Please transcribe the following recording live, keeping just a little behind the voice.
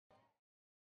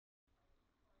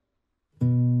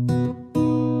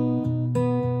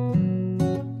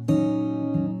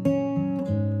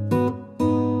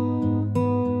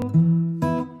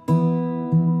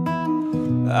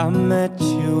I met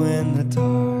you in the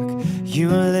dark, you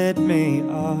lit me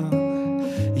up.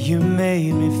 You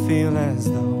made me feel as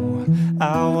though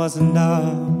I wasn't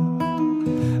up.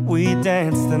 We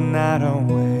danced the night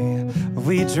away,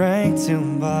 we drank too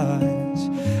much.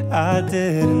 I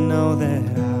didn't know that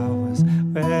I was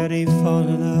ready for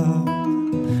love.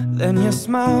 Then you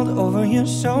smiled over your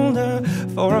shoulder.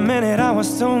 For a minute I was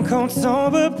stone cold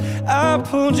sober. I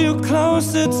pulled you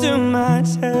closer to my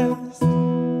chest,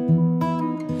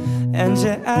 and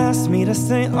you asked me to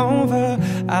stay over.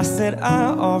 I said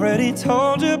I already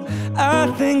told you, I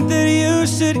think that you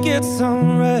should get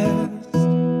some rest.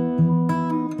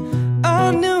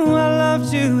 I knew I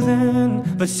loved you then,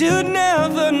 but you'd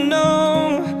never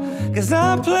know, 'cause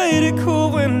I played it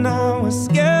cool when I was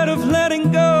scared of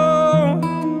letting go.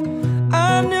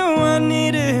 I knew I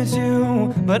needed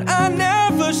you, but I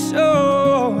never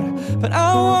showed. But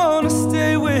I wanna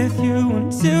stay with you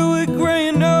until we're gray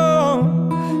and old.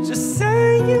 Just say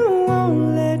you won't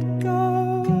let go.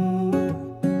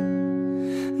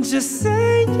 Just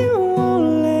say you won't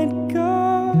let go.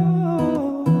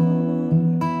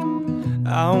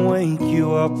 I'll wake you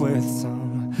up with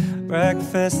some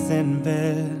breakfast in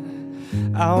bed.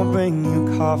 I'll bring you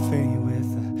coffee with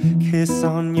a kiss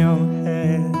on your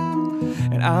head.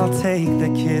 And I'll take the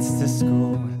kids to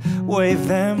school, wave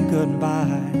them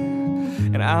goodbye.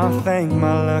 And I'll thank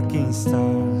my lucky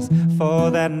stars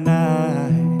for that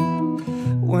night.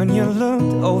 When you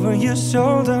looked over your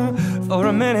shoulder, for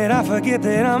a minute I forget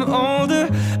that I'm older.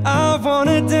 I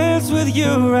wanna dance with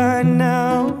you right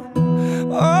now.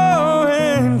 Oh,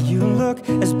 and you look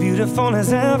as beautiful as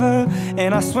ever, and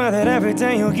I swear that every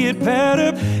day you'll get better.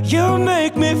 You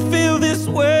make me feel this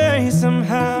way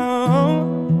somehow.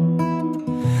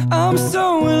 I'm so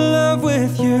in love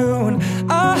with you, and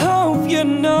I hope you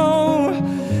know,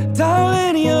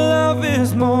 darling, your love is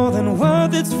more than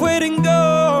worth its weight in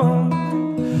gold.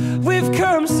 We've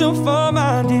come so far,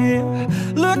 my dear,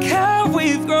 look how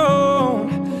we've grown.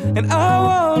 And I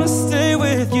wanna stay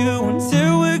with you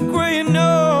until we're gray and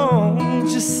old.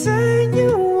 Just say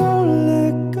you won't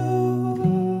let go.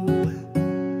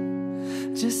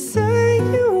 Just say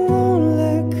you won't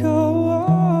let go.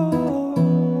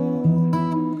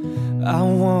 I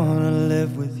wanna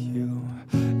live with you,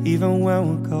 even when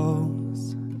we're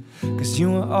ghosts, 'cause you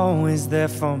were always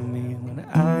there for me when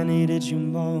I needed you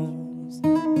most.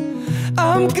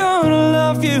 I'm gonna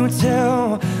love you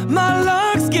till my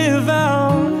lungs give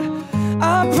out.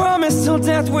 I promise till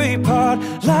death we part,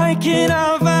 like in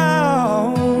our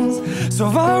vows. So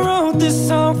I wrote this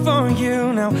song for you,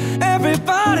 now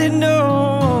everybody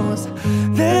knows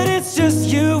that it's just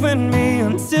you and me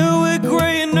until we're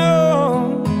gray and old.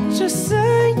 Just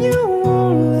say you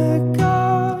won't let go,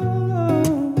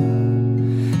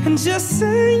 and just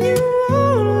say you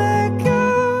won't let go.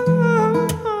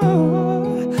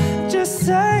 Just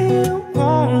say you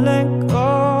won't let go.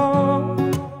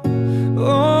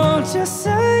 Oh, just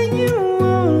say you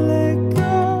won't let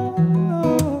go.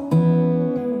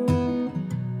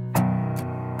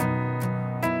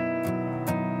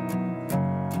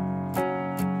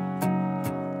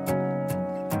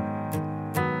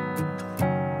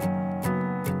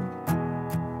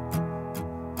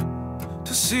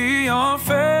 To see your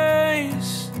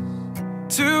face,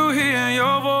 to hear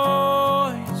your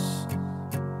voice,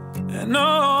 and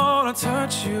all to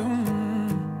touch you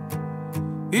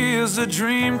is a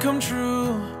dream come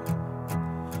true.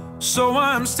 So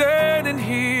I'm standing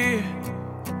here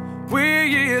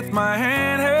with my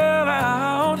hand held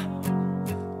out,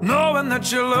 knowing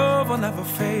that your love will never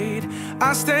fade.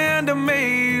 I stand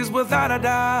amazed without a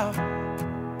doubt.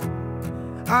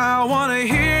 I wanna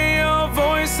hear your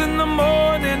voice in the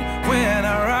morning when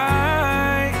I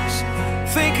rise.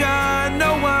 Think I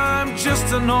know I'm just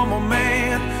a normal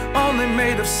man, only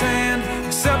made of sand,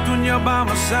 except when you're by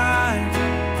my side.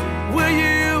 Will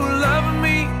you love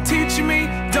me, teach me,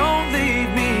 don't leave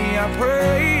me, I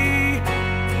pray.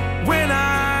 When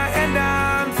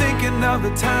I'm thinking of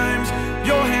the times,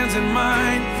 your hands in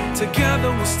mine, together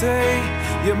we'll stay.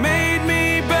 You made me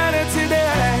better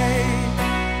today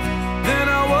than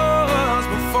I was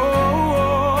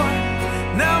before.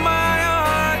 Now my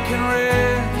heart can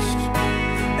rest,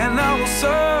 and I will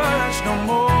search no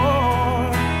more.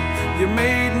 You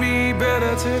made me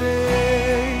better today.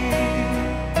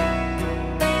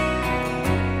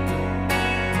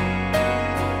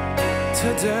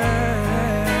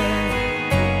 Today,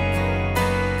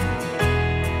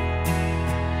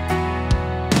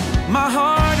 my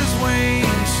heart is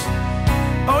wings.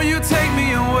 Oh, you take me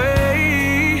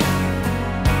away,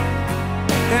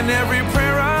 and every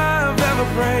prayer I've ever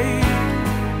prayed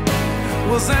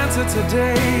was answered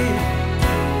today.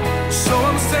 So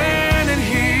I'm standing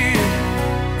here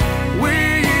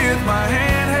with my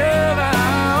hand held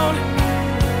out,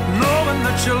 knowing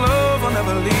that your love will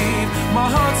never leave. My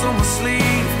heart's on my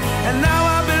sleeve, and now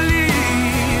I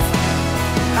believe.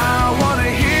 I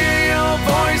wanna hear your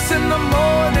voice in the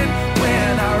morning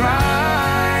when I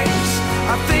rise.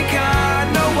 I think I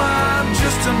know I'm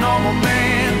just a normal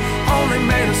man, only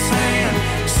made of sand,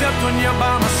 except when you're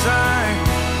by my side.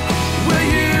 Will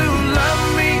you love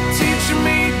me, teach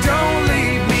me, don't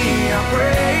leave me, I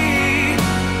pray.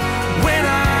 When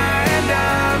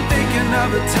I'm thinking of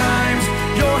the times,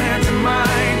 your hands in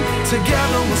mine,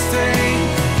 together we'll stay.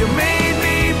 You made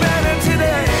me better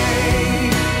today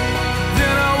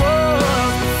than I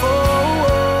was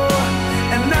before,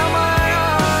 and now my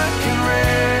heart can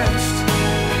rest,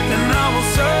 and I will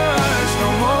search no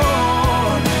more.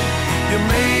 You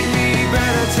made me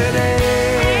better today.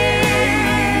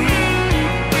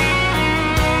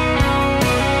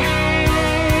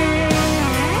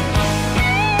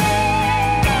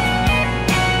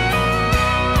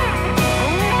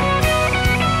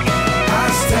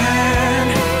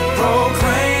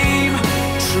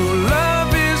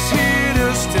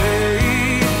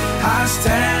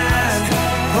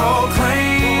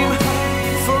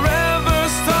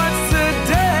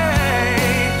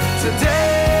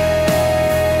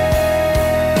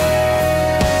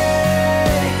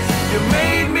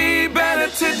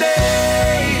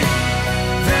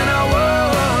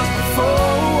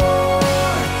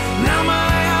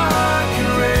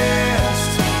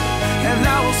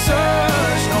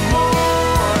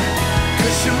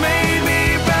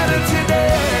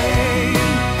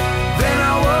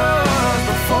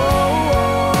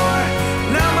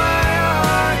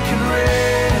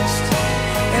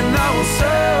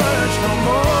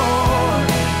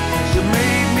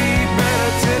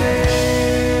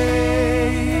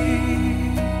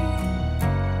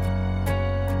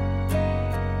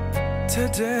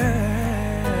 Today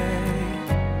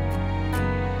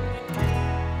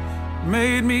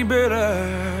made me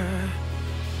better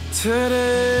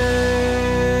today.